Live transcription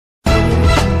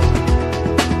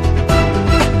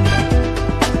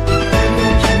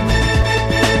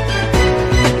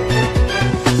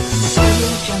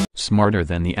smarter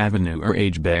than the Avenue or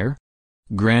Age Bear?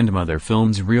 Grandmother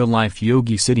films real-life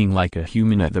Yogi sitting like a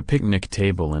human at the picnic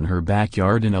table in her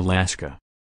backyard in Alaska.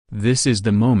 This is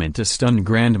the moment a stunned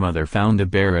grandmother found a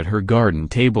bear at her garden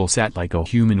table sat like a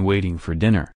human waiting for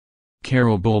dinner.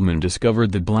 Carole Bullman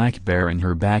discovered the black bear in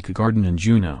her back garden in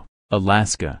Juneau,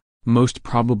 Alaska, most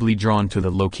probably drawn to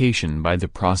the location by the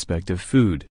prospect of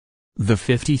food. The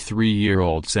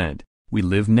 53-year-old said, "We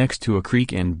live next to a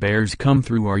creek and bears come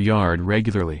through our yard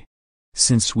regularly.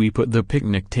 Since we put the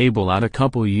picnic table out a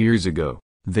couple years ago,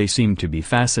 they seem to be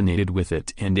fascinated with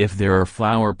it, and if there are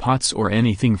flower pots or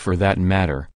anything for that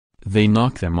matter, they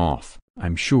knock them off,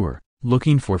 I'm sure,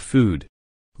 looking for food.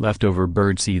 Leftover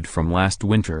birdseed from last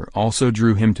winter also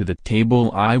drew him to the table,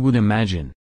 I would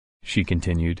imagine." She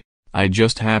continued, "I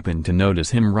just happened to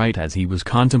notice him right as he was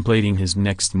contemplating his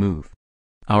next move.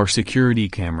 Our security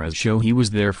cameras show he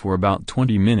was there for about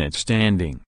 20 minutes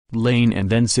standing, laying and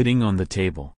then sitting on the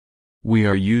table. We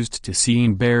are used to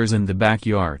seeing bears in the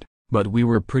backyard, but we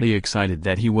were pretty excited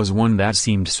that he was one that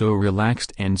seemed so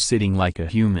relaxed and sitting like a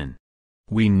human.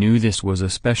 We knew this was a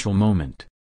special moment."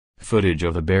 Footage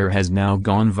of the bear has now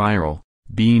gone viral,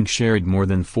 being shared more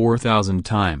than 4,000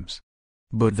 times.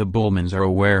 But the Bullmans are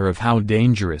aware of how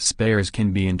dangerous bears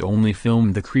can be and only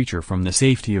filmed the creature from the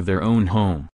safety of their own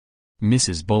home.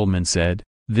 Mrs. Bullman said,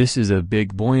 "This is a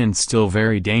big boy and still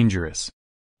very dangerous.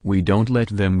 We don't let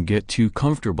them get too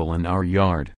comfortable in our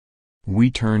yard. We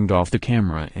turned off the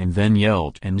camera and then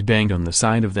yelled and banged on the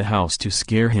side of the house to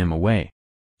scare him away.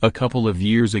 A couple of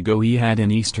years ago he had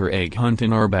an Easter egg hunt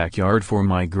in our backyard for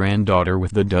my granddaughter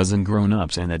with a dozen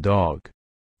grown-ups and a dog.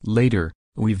 Later,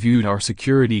 we viewed our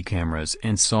security cameras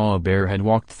and saw a bear had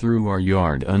walked through our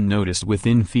yard unnoticed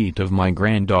within feet of my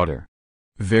granddaughter.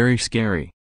 Very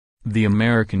scary." The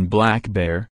American black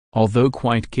bear, although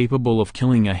quite capable of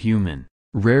killing a human,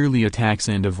 rarely attacks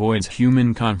and avoids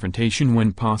human confrontation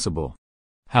when possible.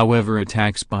 However,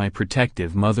 attacks by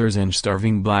protective mothers and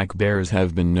starving black bears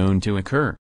have been known to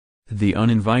occur. The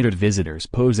uninvited visitor's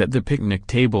pose at the picnic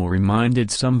table reminded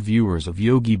some viewers of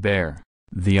Yogi Bear,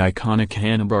 the iconic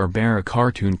Hanna-Barbera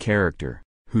cartoon character,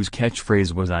 whose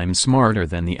catchphrase was "I'm smarter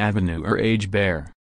than the Avenue or Age Bear."